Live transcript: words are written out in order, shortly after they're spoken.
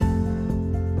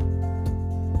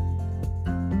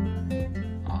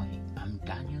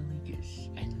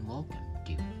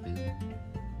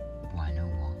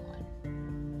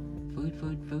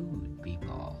Food,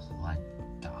 people. Let's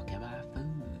talk about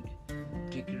food.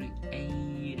 To create a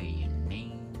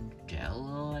unique,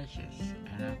 delicious,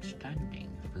 and outstanding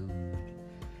food,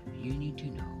 you need to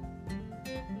know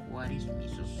what is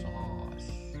miso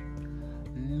sauce.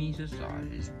 Miso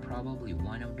sauce is probably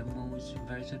one of the most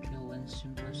versatile and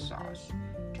simple sauce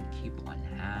to keep on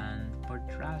hand for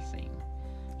dressing,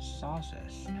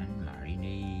 sauces, and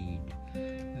marinade.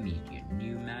 Meet your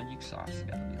new magic sauce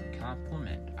that will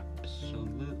complement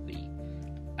absolutely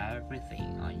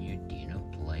everything on your dinner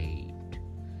plate.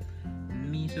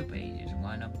 Miso paste is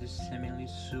one of the seemingly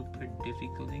super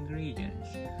difficult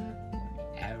ingredients for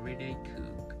the everyday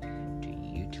cook to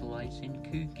utilize in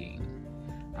cooking.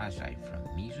 Aside from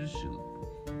miso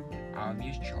soup, the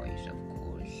obvious choice, of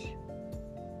course,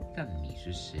 the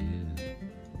miso soup.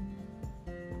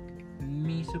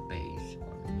 Miso paste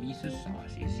or miso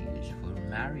sauce is used for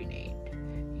marinade.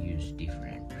 Use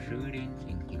different proteins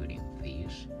including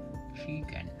fish,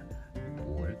 chicken,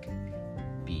 pork,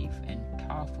 beef, and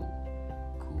tofu.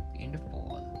 Cook in the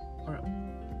bowl or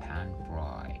pan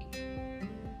fry.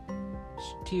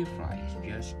 Stir fry is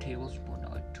just a tablespoon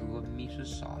or two of miso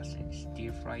sauce in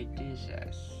stir fry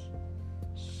dishes.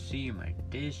 Simmer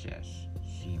dishes.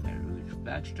 Simmer root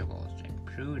vegetables and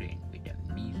protein with the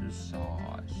miso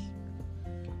sauce.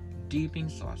 Dipping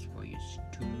sauce for your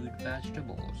stewed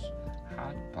vegetables.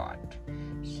 Hot pot.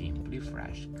 Simply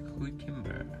fresh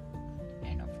cucumber.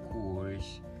 And of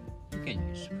course, you can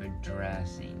use for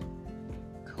dressing.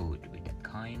 Coat with the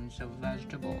kinds of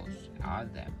vegetables.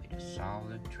 Add them with a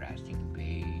solid dressing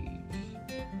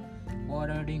base. What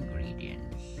are the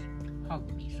ingredients of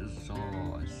miso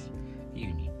sauce?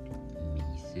 You need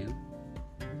miso,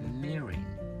 mirin,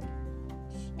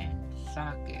 and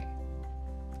sake,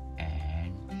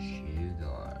 and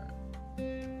sugar.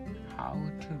 How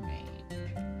to make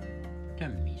the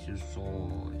miso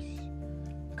sauce?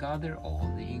 Gather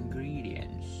all the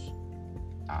ingredients.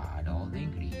 Add all the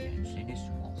ingredients in a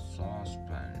small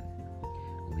saucepan.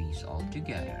 Whisk all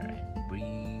together and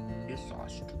bring the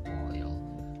sauce to boil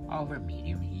over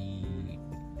medium heat.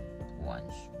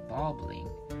 Once bubbling,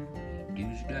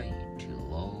 reduce the heat to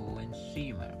low and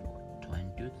simmer for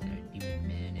 20 to 30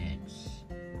 minutes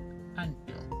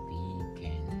until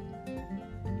thickened.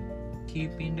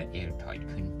 Keep in the airtight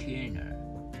container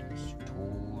and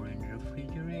store in the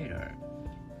refrigerator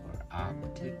for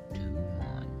up to 2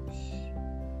 months.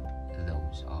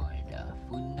 Those are the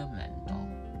fundamental,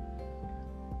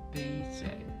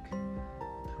 basic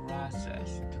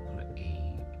process to